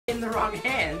in the wrong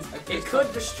hands, it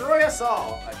could destroy us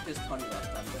all. I pissed honey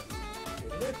last time.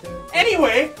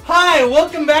 Anyway, hi,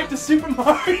 welcome back to Super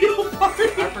Mario Party.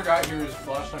 I forgot he was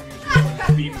last time he was here was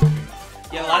the bee movie.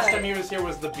 Yeah, last time he was here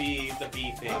was the bee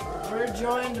thing. We're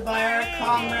joined by our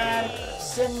comrade,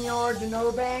 Senor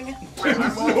Donovan.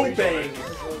 Donovan.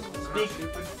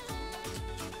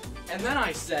 And then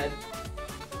I said,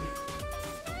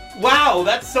 Wow,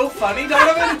 that's so funny,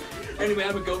 Donovan. anyway,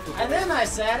 I'm a go for it. And then I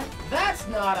said, that's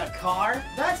not a car.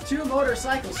 That's two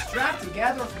motorcycles strapped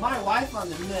together with my wife on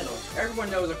the middle. Everyone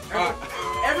knows a car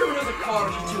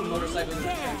is two motorcycles in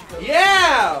a trench coat.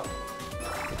 Yeah.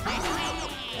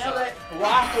 Kill it.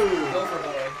 Wahoo. Go for it,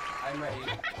 boy. I'm ready.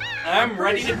 I'm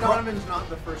ready to cry. Donovan's not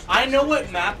the first. I know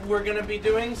what map we're gonna be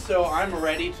doing, so I'm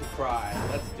ready to cry.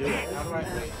 Let's do it. How do I wait?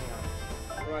 Hang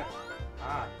on. How do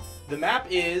I? The map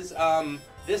is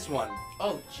this one.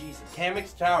 Oh, Jesus.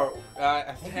 Magix Tower.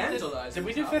 I think Tantalizing. did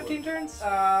we do 15 turns?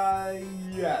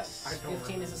 Yes.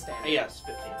 15 is a standard. Yes,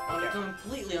 15. On a Okay.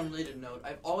 completely unrelated note,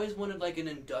 I've always wanted like an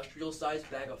industrial-sized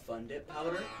bag of Fun Dip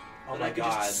powder Oh that my I could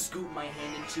god. just scoop my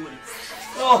hand into and.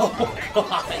 Oh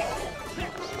god.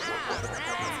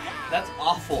 That's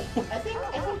awful. I think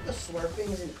the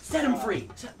slurping is Set him free.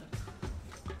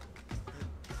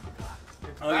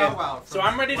 Okay. So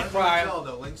I'm ready to cry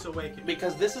Zelda, Link's Awakening.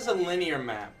 because this is a linear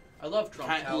map. I love Trump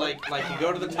Kind Tower. like you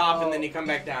go to the top and then you come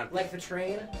back down. like the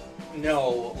train.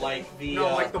 No, like the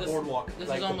No, like the this- boardwalk. This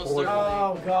like is the almost board- certainly.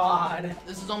 Oh God.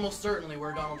 This is almost certainly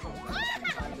where Donald Trump's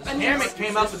going. Hammock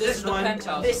came up with this is the one.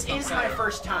 penthouse This of Trump is my Tower.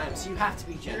 first time, so you have to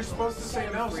be You're gentle. supposed to say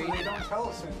no, so they don't tell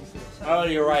us anything. Oh,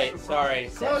 you're right. Sorry.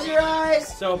 Close your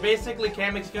eyes. So basically,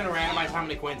 Kamek's gonna randomize how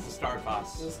many coins the star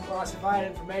costs. This is classified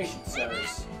information,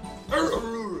 sirs.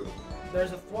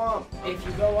 There's a thwomp. If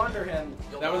you go under him,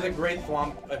 That was a great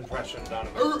thwomp impression,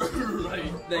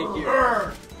 Donovan. Thank you.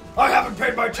 I haven't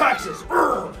paid my taxes.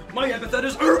 My epithet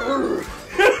is.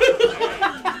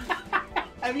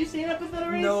 Have you seen Epithet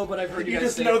already? No, but I've heard You you guys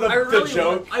just say know it. the I really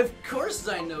joke? Want, of course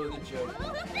I know the joke.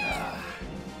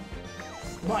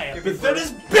 My epithet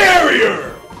is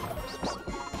barrier.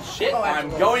 Shit, Oh, I'm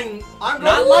actually. going. I'm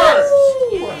not going last.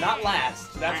 Woo! Not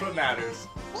last. That's what matters.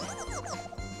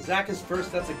 Zach is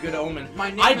first. That's a good omen. My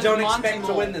name I is don't Monty expect to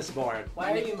Mole. win this board.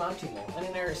 Why are you mounting them? I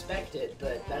mean, I respect it,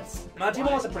 but that's. Monty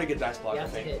Mole is a pretty good dice block, You I have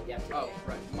to think. hit. You have to Oh, hit.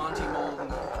 right. Monty Mole.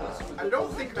 And I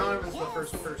don't think Donovan's the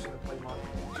first person to play Monty.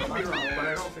 Could be wrong, but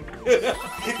I don't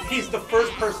think. He's the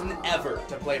first person ever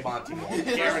to play Monty Mole.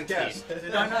 Guaranteed. Guess.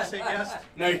 Did I not say guess?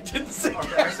 No, you didn't say.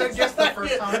 Okay, I said guess the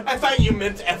first time. I thought you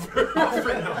meant ever.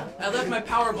 I left my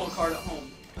Powerball card at home.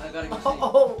 I gotta go see.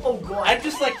 Oh God. I'd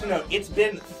just like to know, it's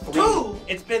been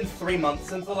 3 months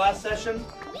since the last session,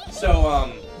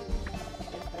 so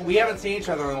we haven't seen each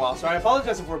other in a while. So I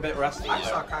apologize if we're a bit rusty. I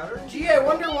saw Kyler. Gee, I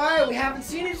wonder why we haven't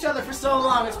seen each other for so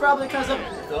long. It's probably because of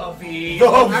the V. The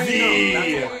I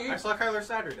V. know. I saw Kyler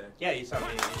Saturday. Yeah, you saw me.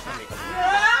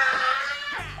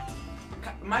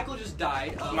 Michael just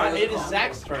died. It is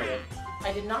Zach's turn.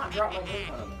 I did not drop my blink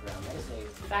on the ground. That is a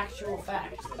factual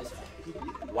fact. That is fact.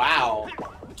 Wow.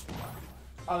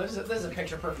 Oh, this is a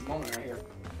picture perfect moment right here.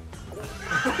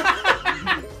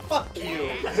 Fuck you.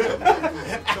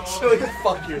 Actually,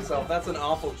 fuck yourself. That's an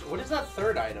awful. What is that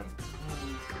third item?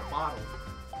 Bottle.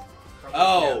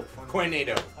 Oh,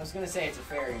 Coinado. I was gonna say it's a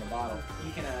fairy in a bottle.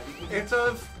 You can. It's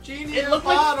a genie It in a looked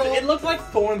bottle. like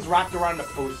thorns wrapped around a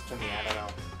post to me. I don't know.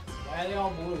 Why are they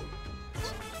all blue?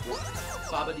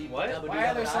 Babadi. What? Why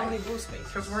are there so many blue spaces?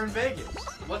 Because we're in Vegas.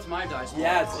 What's my dice?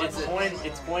 Yeah, What's it's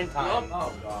it? coin time.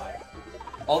 Oh God.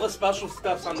 All the special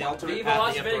stuff's on the alternate Viva path.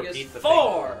 Las You have to Vegas repeat the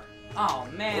 4. Oh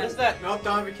man. What is that? No,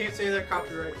 Don, we can't say that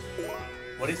copyright.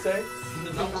 What did he say?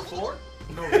 The number 4?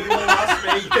 No, Viva Las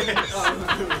Vegas.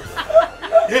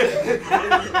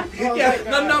 Yeah,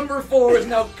 The number 4 is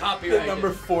now copyrighted. The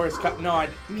number 4 is no.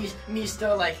 Me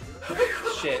still like.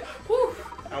 Shit. Whew.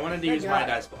 I wanted to use my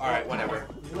dice. All right, whatever.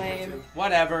 Lame.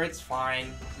 Whatever. It's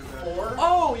fine. 4.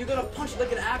 Oh, you gotta punch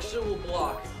like an actual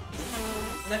block.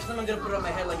 Next time I'm gonna put it on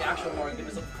my head like actual Mario and give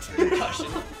us a concussion.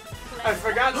 I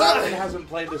forgot Donovan hasn't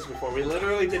played this before. We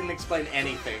literally didn't explain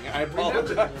anything. I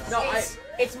apologize. No,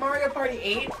 It's Mario Party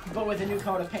 8, but with a new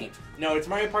coat of paint. No, it's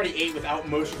Mario Party 8 without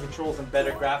motion controls and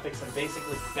better graphics and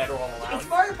basically better all around. It's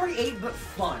Mario Party 8, but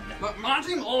fun.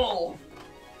 Monty Mole.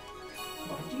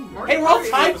 Hey, we're all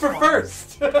tied for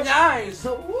first. Nice.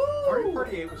 Mario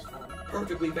Party 8 was fun.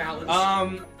 Perfectly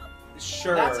balanced.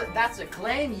 Sure. That's a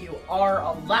claim you are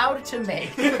allowed to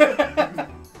make.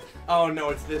 Oh no,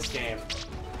 it's this game.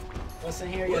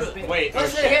 Listen here, you big. Wait, oh,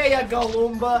 Listen shit. here, you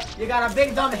Goomba. You got a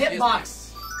big dumb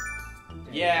hitbox.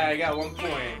 Yeah, I got 1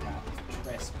 point.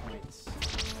 Stress points.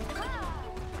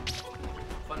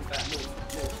 Fun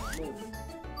fact.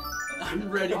 I'm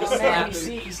ready to Oh, man, slap you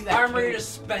him. see that I'm ready to cake?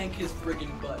 spank his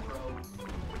friggin' butt, bro.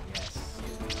 Yes.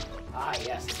 Ah,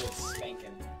 yes, it's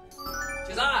spanking.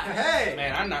 His eye. Hey!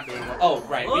 Man, I'm not doing well. Oh,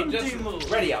 right. We just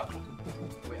Move. ready up.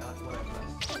 Wait, what I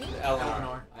pressed?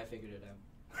 Eleanor. I figured it out.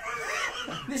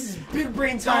 This is big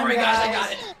brain time, Sorry, guys. guys, I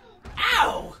got it.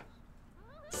 Ow!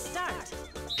 Start.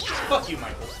 Fuck you,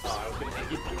 Michael. Oh, I was gonna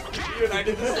hit you. You and I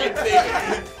did the same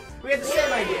thing. We had the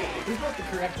same idea. We both the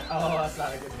correct. Oh, that's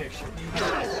not a good picture.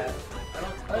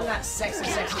 Other than that sexy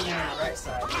man on the right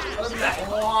side. Other than that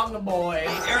long boy.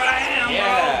 Here I am,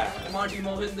 Yeah. bro! Monty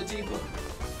Mole hitting the team.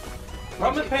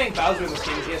 Problem with playing Bowser in this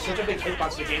game is he has such a big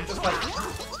hitbox, the game just like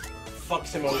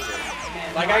fucks him over.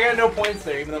 Man, Like I got no points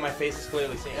there, even though my face is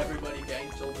clearly seen. Everybody gang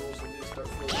till rules and they start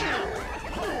fooling.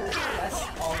 That's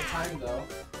all the time, though.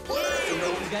 So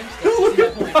no one's gangsta. You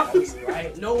see my point? That's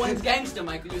right. No one's gangsta,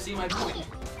 Mike. You see my point?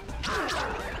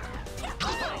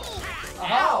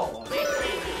 Oh!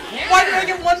 Why did I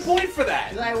get 1 point for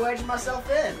that? Because I wedged myself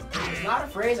in. It's not a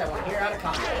phrase I want to hear out of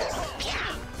context.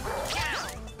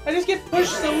 I just get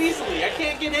pushed so easily. I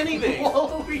can't get anything.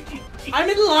 Whoa, I'm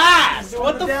in last.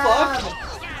 What the fuck?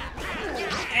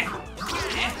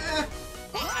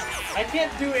 I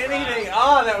can't do anything.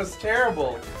 Oh, that was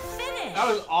terrible. Finish. That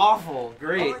was awful.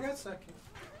 Great. Oh, I got second.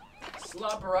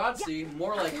 Slapperazzi,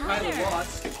 more like Kyla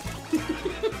Watts.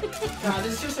 God,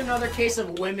 this is just another case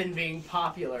of women being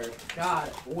popular.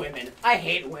 God, women. I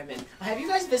hate women. Have you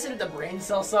guys visited the brain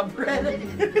cell subreddit?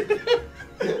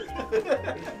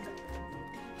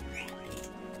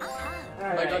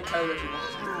 I got Kyla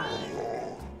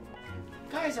Watts.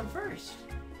 Guys, I'm first.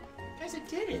 Guys, I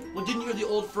did it. Well, didn't you hear the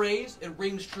old phrase? It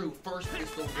rings true. First is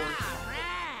the worst.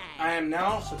 I am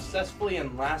now successfully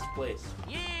in last place.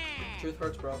 Truth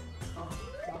hurts, bro.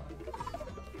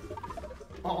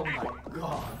 Oh my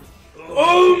god.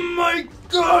 Oh my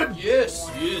god! Yes.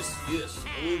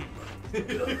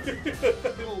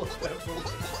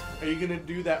 Are you gonna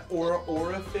do that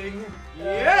aura thing?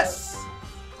 Yes!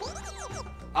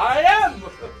 I am!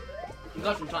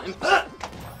 Concussion time. No,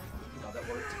 that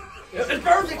worked. It's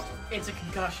perfect! It's a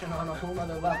concussion on a whole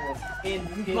other level in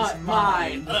his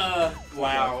mind.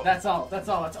 Wow. That's all. That's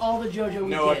all the JoJo we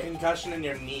No, a get. concussion in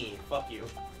your knee. Fuck you.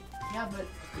 Yeah, but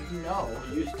no.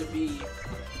 It used to be.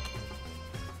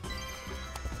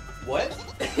 What?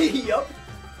 Yup.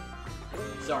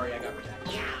 Sorry, I got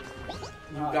redacted.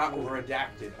 You got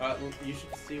redacted. You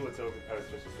should see what's over. Oh, it's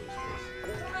just a face.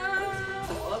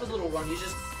 Well, that was a little wrong. He's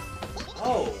just.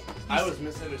 Oh, I was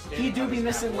misunderstanding. He do be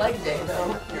missing leg day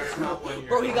though. It's not when you're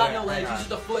Bro, he got no right legs. He's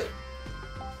just a foot.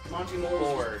 Monty Moore.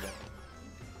 forward.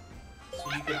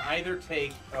 So you can either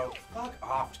take. Oh, fuck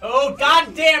off. Oh,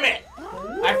 god damn it!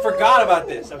 I forgot about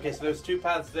this. Okay, so there's two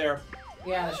paths there.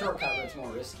 Yeah, the shortcut looks more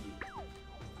risky.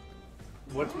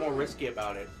 What's more risky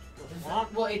about it?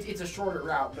 Well, it's a shorter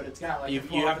route, but it's got like You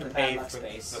a have to and pay bad for the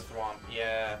space. thwomp.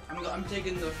 Yeah. I'm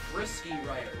taking the frisky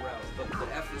right route, but the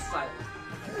F is silent.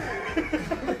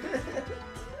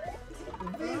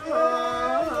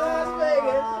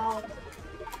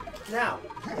 Now,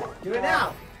 do it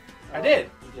now. I did.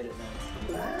 You did it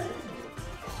now.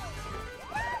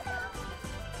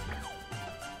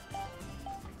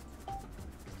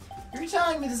 You're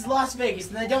telling me this is Las Vegas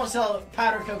and they don't sell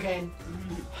powder cocaine?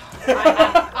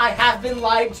 I have been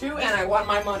lied to and I want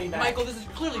my money back. Michael, this is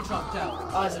clearly trumped out.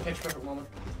 Oh, that's a picture perfect moment.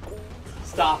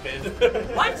 Stop it.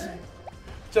 What?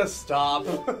 Just stop.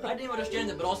 I didn't understand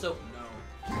it, but also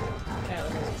no. Okay,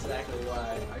 that's exactly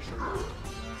why. I sure do.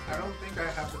 I don't think I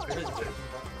have to finish it.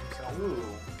 Ooh.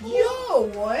 Yo,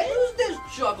 what? Who's this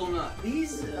chuckle nut?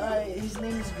 His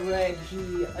name is Greg.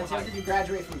 He attempted to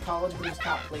graduate from college, but he was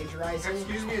caught plagiarizing.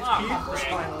 Excuse me, it's His Keith.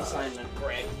 final assignment.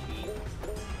 Greg.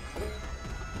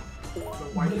 The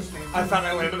whitest name. I thought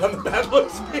I landed on the bad luck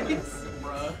space.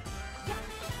 Bruh.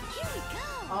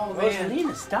 Oh man.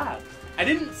 Rosalina, stop. I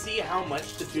didn't see how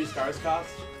much the 2 stars cost.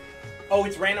 Oh,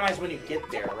 it's randomized when you get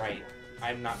there, right?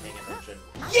 I'm not paying attention.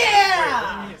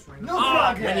 Yeah! Wait, what do you mean No it's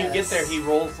progress. When you get there, he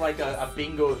rolls like a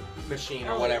bingo machine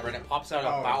or whatever, and it pops out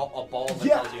a ball that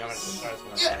Yeah. tells you how much the stars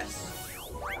cost. Yes.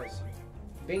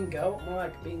 Bingo? More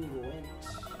like bingo wins.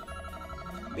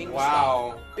 Bing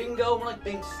Wow. Stop. Bingo, more like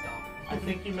Bing stop. I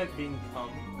think you meant being cum.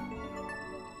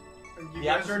 You The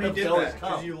guys opposite already of did Phil is that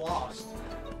because cum. you lost.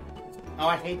 Oh,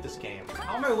 I hate this game.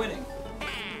 How am I winning?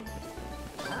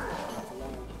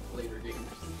 Later games.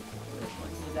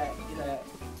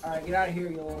 Alright, get out of here,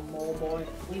 you little mole boy.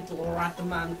 Little rat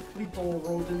man. Little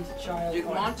rodent child. Dude,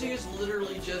 Monty is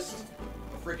literally just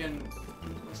a freaking.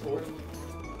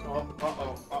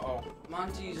 Uh-oh.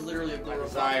 Monty's literally a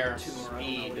desire glorified tumor. I don't know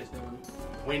speed. what he's doing.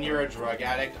 When you're a drug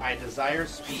addict, I desire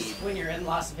speed. When you're in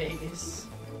Las Vegas.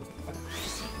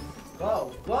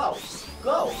 Go, go,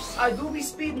 go. I do be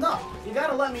speeding up. You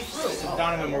gotta let me through. Oh.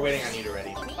 Donovan, we're waiting on you to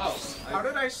ready. Oh. How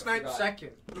did I snipe second?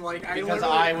 Like I Because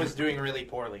literally... I was doing really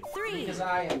poorly. 3, Because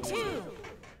I am 2,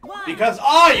 1. Because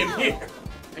I am here!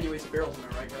 Anyways, barrels, am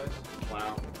I right, guys?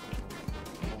 Wow.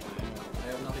 I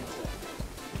have nothing to say.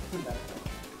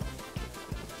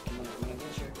 I'm gonna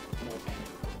get you.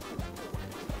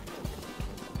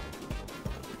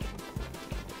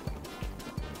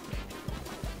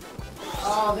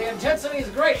 Oh, the intensity is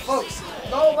great, folks.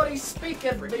 Nobody's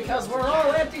speaking because we're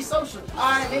all antisocial.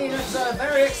 I mean, it's a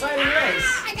very exciting race.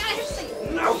 I gotta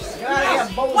hit No! Yeah,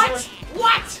 Bowser. What?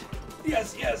 What?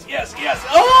 Yes, yes, yes, yes!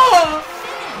 Oh!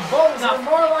 Bowser,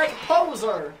 more like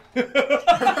poser.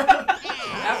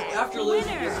 After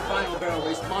losing Winner. his final barrel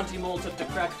race, Monty Mole took to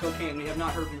crack cocaine. We have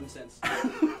not heard from him since.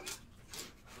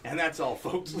 And that's all,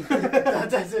 folks.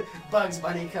 That's it. Bugs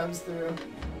Bunny comes through.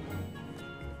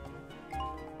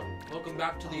 Welcome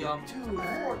back to the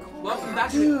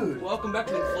Dude, welcome back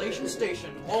to Inflation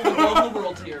Station. All the love in the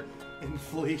world here.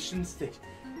 Inflation station.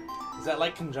 Is that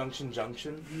like Conjunction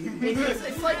Junction?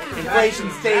 It's like Inflation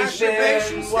station.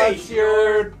 Masturbation What's station.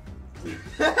 your?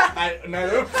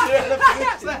 No.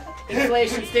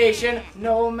 Inflation station,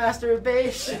 no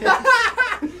masturbation.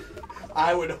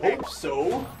 I would hope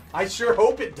so. I sure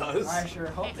hope it does. I sure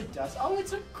hope it does. Oh,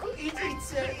 it's a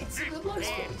good luck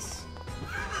space.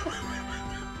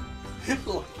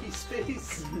 Lucky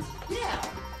space. Yeah,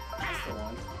 that's the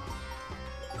one.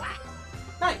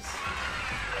 Nice.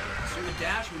 So the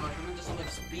dash mushroom into some like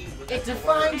speed with It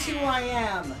defines who I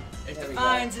am. It There we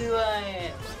defines who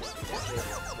I am.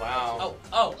 Wow.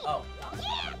 Oh.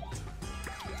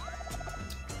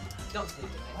 Don't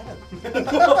sleep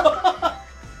tonight.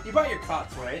 You brought your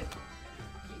cots, right?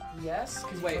 Yes,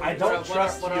 because Wait, I don't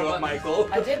trust what you, about- Michael.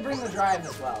 I did bring the drive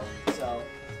as well, so.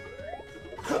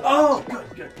 Oh, good.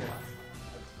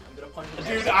 I'm gonna punch in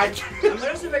Dude, I'm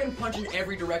gonna see if I can punch in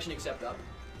every direction except up.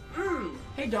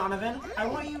 Hey Donovan, I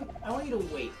want you to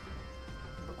wait.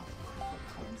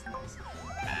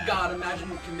 God,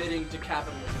 imagine committing to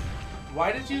capitalism.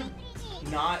 Why did you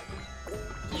not?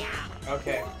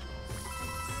 Okay.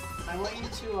 I want you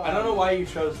to. I don't know why you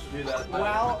chose to do that.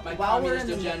 Well, My while we're communist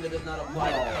in the agenda does not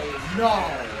apply to pay.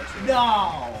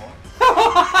 No.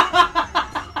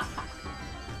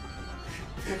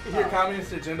 Your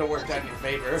communist agenda worked out in your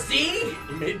favor. See?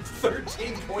 You made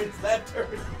 13 points that turn.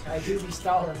 I do be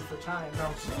stalling for time.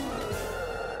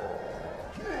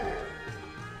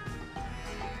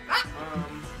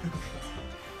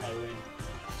 I win.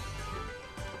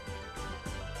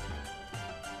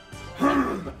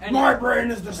 My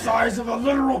brain is the size of a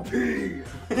literal pea.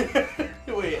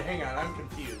 Wait, hang on, I'm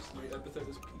confused.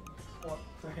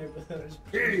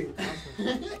 Pea.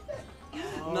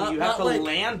 Oh, Not- you not have to like-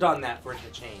 land on that for it to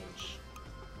change.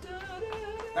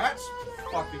 That's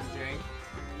fucking jank.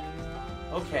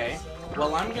 Okay.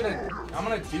 Well, I'm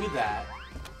gonna do that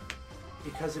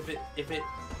because if it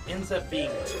ends up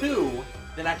being 2,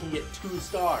 then I can get 2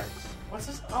 stars. What's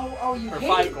this? Oh, you Or hated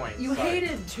 5 coins, You sorry.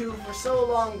 hated 2 for so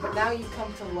long, but now you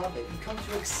come to love it. You come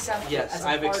to accept it Yes, as a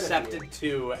I've part of accepted you.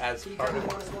 2 as So you part come of to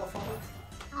one it. as well, Father?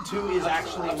 2 is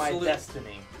actually my Absolute.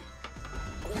 destiny.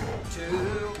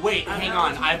 2. Wait, hang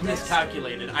on, I've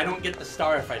miscalculated. I don't get the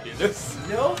star if I do this.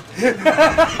 Nope.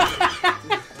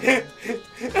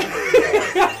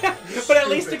 But at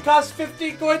least it costs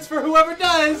 50 coins for whoever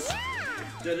does.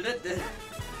 Da-da-da-da.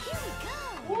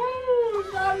 Woo!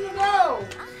 Now you know.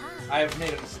 I have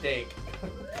made a mistake.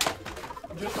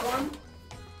 Just one.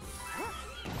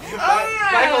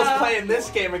 Michael's playing this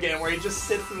game again where he just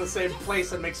sits in the same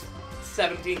place and makes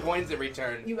 17 coins every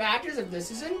turn. You act as if this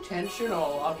is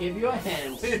intentional. I'll give you a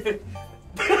hint.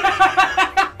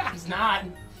 He's not.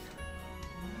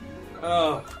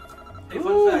 Oh. Hey,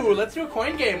 fun fact. Ooh, let's do a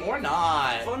coin game or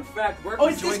not. Fun fact, where Oh,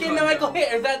 it's this game that Michael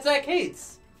hate, or that Zach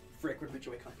hates. Frick, where'd my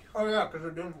Joy-Con go? Oh yeah, because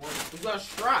they're doing work. We got a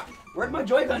strap. Where'd my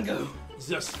Joy-Con go?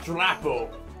 The Strappo.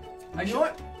 I You know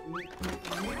what?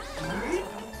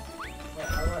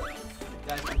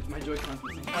 Guys, my Joy-Con's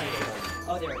missing.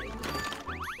 Oh, there it is.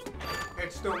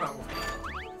 It's still not working.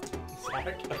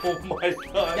 Zach, oh my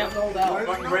god. Get rolled out.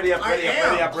 Ready up, ready I up,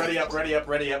 am. ready up, ready up, ready up,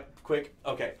 ready up. Quick.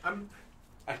 Okay. I'm.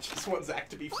 I just want Zach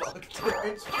to be fucked.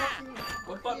 It's fucking.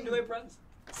 What button do I press?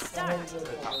 Start.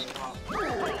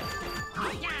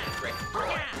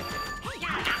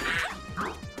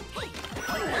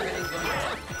 Everything's going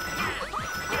on.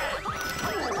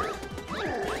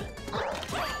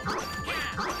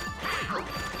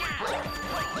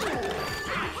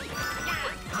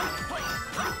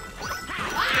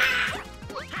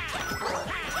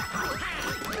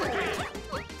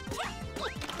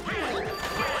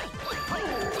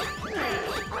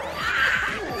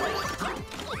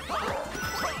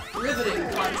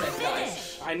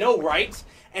 I know, right?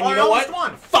 And Oh, you I know what? almost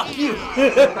won. Fuck you!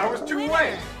 That was 2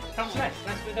 away. That was nice.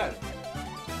 Nicely done.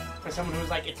 For someone who was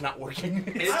like, it's not working.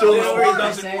 It It's still still where he not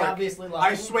doesn't Say, work. obviously I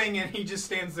lucky. swing and he just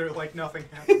stands there like nothing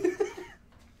happened.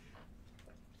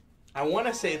 I want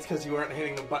to say it's because you weren't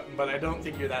hitting the button, but I don't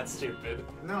think you're that stupid.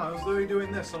 No, I was literally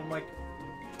doing this, so I'm like...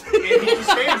 And he just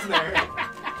stands there.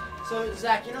 So,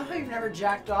 Zach, you know how you've never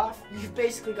jacked off? You've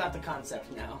basically got the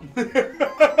concept now.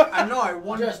 I know, I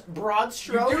won... Just broad You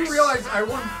strokes. do realize I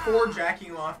won 4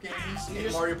 jacking off games in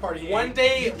just- Mario Party 8. One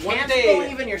day, You can't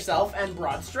believe in yourself and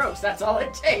broad strokes. That's all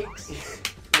it takes.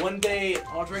 one day,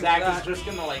 I'll drink Zach that. is just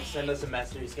gonna like send us a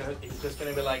message. He's just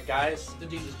gonna be like, guys, The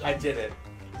deed is I done. did it.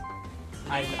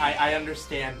 I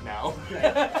understand now.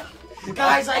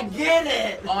 Guys, I get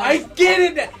it. I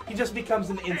get it. He just becomes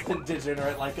an instant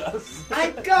degenerate like us. I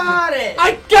got it.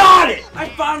 I got it. I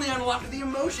finally unlocked the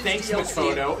emotions. Thanks,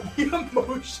 DLC. Matono. The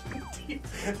emotion.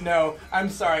 No, I'm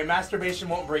sorry. Masturbation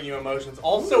won't bring you emotions.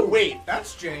 Also, wait.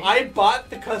 That's Jane. I bought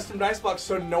the custom dice box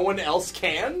so no one else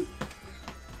can.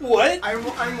 What?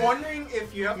 I'm wondering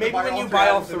if you have Maybe to buy when all you buy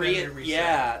all items and three, then they reset.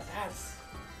 yeah, that's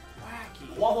wacky.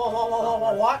 Whoa, whoa, whoa, whoa, whoa,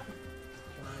 whoa, what?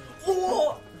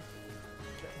 Whoa.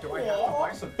 Do I have to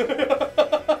buy something?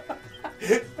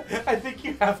 I think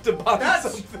you have to buy That's-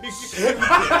 something.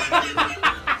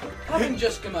 Having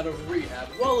just come out of rehab,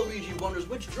 Waluigi wonders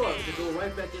which drug to go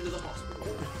right back into the hospital.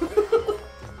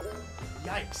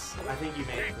 Yikes. I think you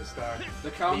made it the star. The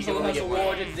council only has get one.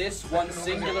 awarded this one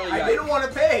singular I didn't want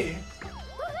to pay.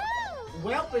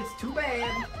 Well, it's too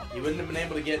bad. You wouldn't have been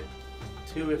able to get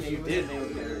two if you did.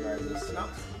 Regardless. No,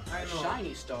 I know.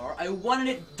 shiny star. I wanted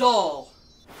it dull.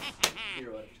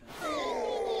 0 out of 10.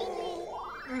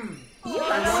 I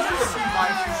wanted to see my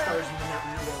 2 stars and then it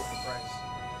reloads the price.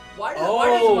 Why does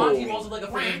Oh. Monty also like a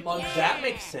freaking mug? That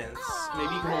makes sense.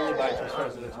 Maybe you can only buy 2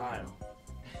 stars at a time.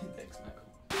 Thanks, Michael.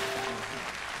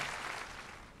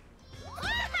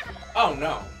 Oh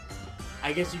no.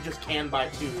 I guess you just can buy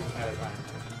 2 at a time.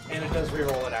 And it does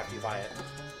reroll it after you buy it.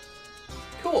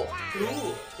 Cool.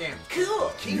 Cool. Damn.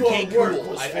 Cool. Okay,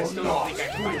 cool. I still don't think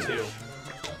I can buy 2.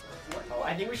 Oh,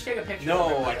 I think we should take a picture.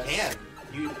 No, of I this. can.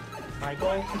 You,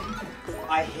 Michael,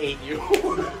 I hate you.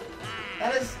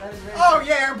 That is very. Oh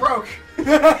yeah, I'm broke.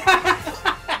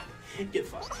 Get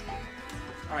fucked.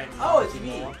 All right. Oh, it's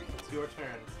me. It's your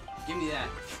turn. Give me that.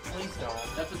 Please don't.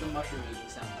 That's what the mushroom eating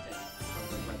sound takes.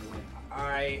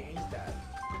 I hate that.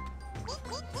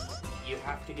 You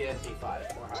have to get a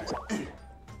 5 or higher.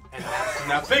 And that's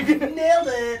nothing. Nailed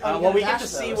it. Oh, you Well, we got get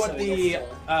to dash, see though, what so the we get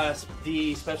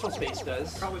the special space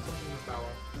does. Probably something with power.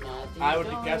 Nothing I would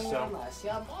doing guess so. unless you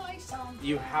buy some.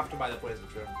 You have to buy the poison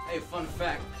tree. Hey, fun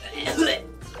fact.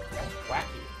 Wacky.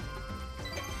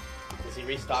 Is he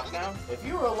restocked now? If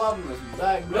you were loving this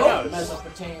bag No. of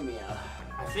Mesopotamia.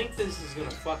 I think this is gonna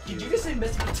fuck you. Did you just say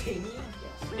Mesopotamia?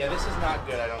 Yeah, this is not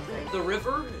good. I don't think. The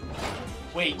river?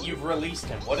 Wait, you've released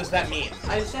him. What does that mean?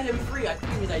 I set him free. I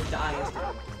think it means I die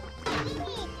instantly.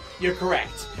 You're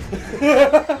correct.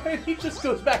 He just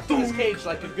goes back to his cage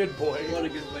like a good boy. What a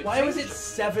good way. Why was it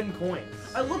 7 coins?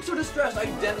 I look so distressed. I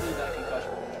definitely got a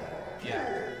concussion.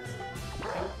 Yeah.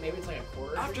 Maybe it's like a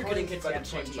quarter. After getting hit by the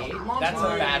 28. That's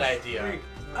a bad idea.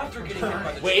 After getting hit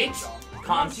by the Wait. chainsaw,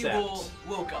 Concept. Monty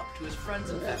woke up to his friends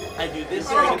and family. I do this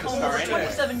Oh, and I get the come star over anyway.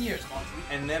 27 years, Monty.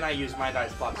 And then I use my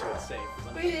dice block so it's safe.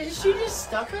 Wait, is she just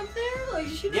stuck up there? Like,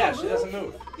 is she not Yeah, she move? doesn't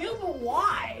move. Yeah, but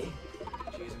why?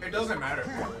 It doesn't matter.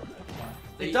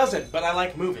 It doesn't, but I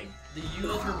like moving. They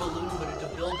used her balloon to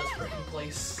build this freaking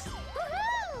place.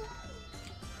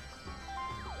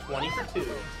 20 for 2.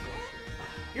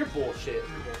 You're bullshit.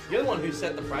 You're the one who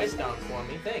set the price down for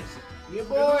me. Thanks. You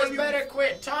boys better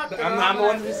quit talking. I'm the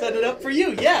one who set it up for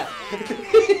you. Yeah.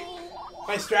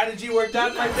 My strategy worked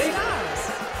out in my favor.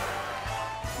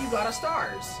 You got a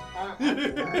stars.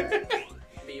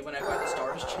 Me when I got the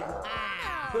stars channel.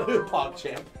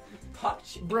 PogChamp.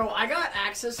 Bro, I got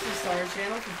access to the Star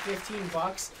Channel for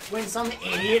 $15 when some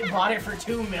idiot bought it for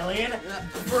 $2 million.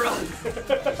 Bro.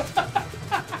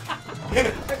 I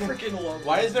freaking love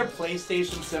Why is there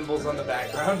PlayStation symbols on the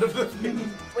background of the thing?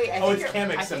 Wait, I Oh, think it's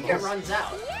Kamek I think it symbols. runs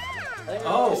out. I think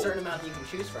Oh. there's a certain amount you can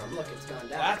choose from. Look, it's gone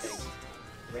down. I That's think.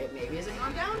 Right, maybe has it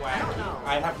gone down? I wow. don't know.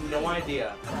 I have no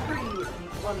idea. Pretty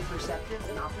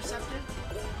unperceptive, not perceptive,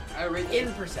 I rate that.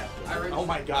 imperceptive. I rate, Oh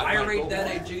my god. I Michael. rate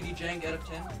that a JD Jank out of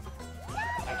 10.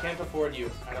 I can't afford you,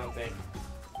 I don't think.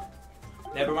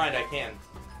 Never mind, I can.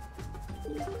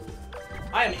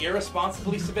 I am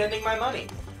irresponsibly spending my money.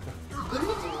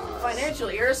 Financial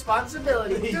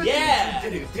irresponsibility. Yeah!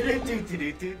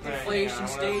 Inflation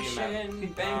station, I can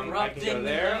bankrupting go the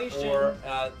there nation. or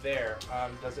there.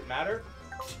 Does it matter?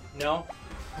 No?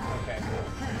 Okay.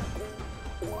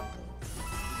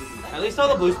 At least all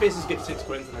the blue spaces get 6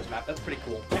 coins in this map. That's pretty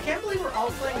cool. I can't believe we're all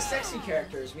playing sexy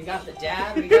characters. We got the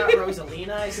dad, we got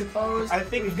Rosalina, I suppose. I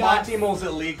think we've got Montemo's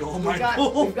illegal.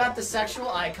 we've got the sexual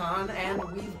icon, and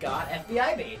we've got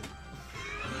FBI bait.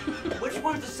 Which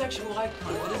one's the sexual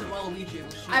icon? If it isn't Waluigi, it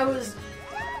was she. I was.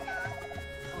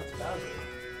 Oh, it's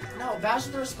Bowser. No,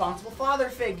 Bowser's the responsible father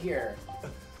figure.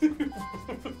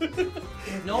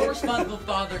 No responsible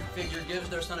father figure gives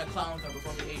their son a clown car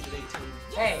before the age of 18.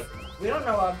 Hey, we don't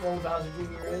know how old Bowser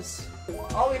Jr. is.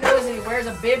 All we know is that he wears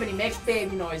a bib and he makes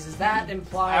baby noises. That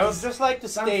implies. I would just like to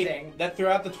something. state that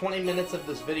throughout the 20 minutes of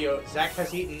this video, Zach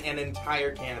has eaten an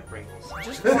entire can of Pringles.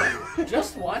 Just one.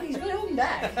 Just one? He's really holding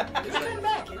back. He's holding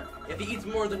back, you know? If he eats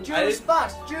more than Juice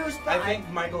box! Juice box! I think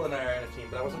Michael and I are in a team,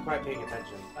 but I wasn't quite paying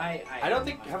attention. I don't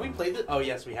think... Have we played this? Oh,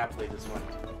 yes, we have played this one.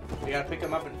 We gotta pick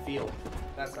him up in field.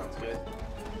 That sounds good.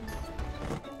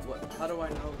 What? How do I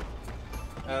know?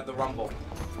 The Rumble.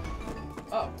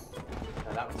 Oh.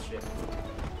 No, that one's shit. This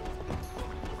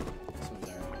one's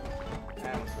there.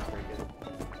 That one's not very good.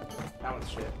 That one's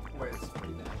shit. Wait, it's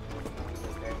pretty bad.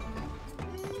 Okay.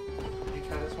 Did you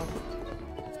try this one?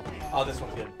 Oh, this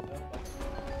one's good.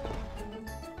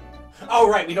 Oh,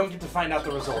 right, we don't get to find out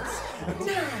the results.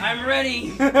 I'm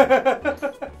ready!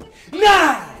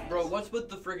 Nah! Bro, what's with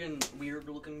the friggin' weird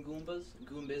looking Goombas?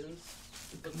 Goombisms?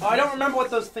 Oh, I don't remember what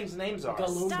those things' names are.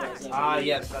 Galoombas. Ah,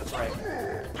 yes, that's right.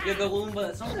 Yeah,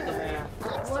 Galoomba. It sounds like a...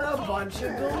 What a bunch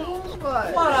of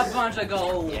Galoombas! What a bunch of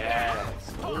Galoomba!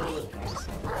 Yes. Oh,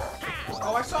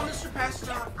 I saw Mr.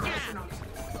 Pastor.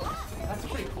 That's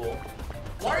pretty cool.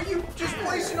 Why are you just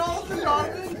placing all of them,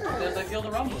 Donovan? Because I feel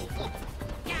the rumble.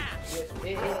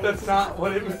 That's not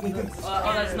what it means.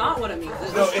 Oh, that's not what it means.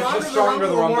 It's No, it's the stronger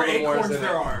the rumble, the more acorns is in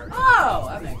there it. are. Oh,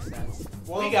 that makes sense.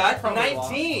 We got probably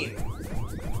 19.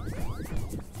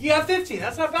 You got 15.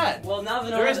 That's not bad. Well, now that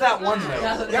There is that one though.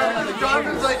 Yeah, but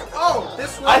Donovan's like, oh,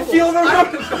 this one. I feel the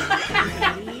rumble.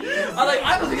 I'm like,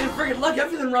 I was getting friggin' lucky. I'm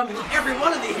feeling rumble with every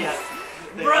one of these.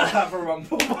 They all have a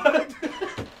rumble.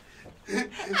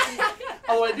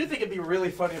 Oh, I do think it'd be really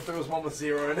funny if there was one with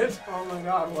 0 in it. Oh my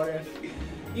god, what if...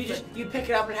 You pick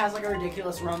it up and it has like a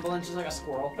ridiculous rumble and it's just like a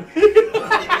squirrel.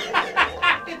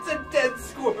 It's a dead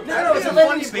squirrel. No, it's a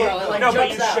living squirrel. It like No, but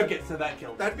jumps you out. shook it, so that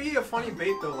killed it. That'd be a funny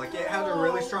bait though. Like it has a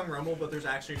really strong rumble, but there's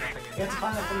actually nothing in You it. have to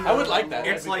find that thing I would like that.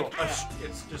 It's That'd be like cool.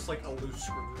 it's just like a loose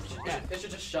screw. Yeah, it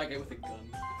should just shag it with a gun.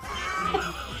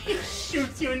 It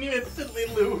shoots you and you instantly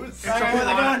lose. It's a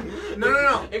piranha.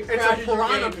 No. It It's a crashes your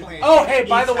piranha game. plant. Oh, hey,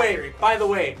 by the Factory.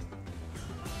 way,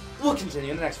 we'll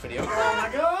continue in the next video. Oh my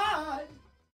god!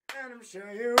 And I'm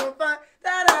sure you will find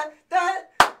that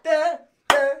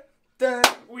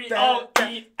We all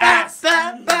eat ass.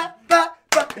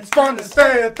 It's fun to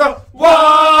stay at the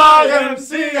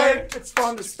YMCA. It's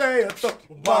fun to stay at the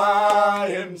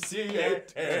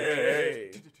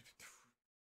YMCA.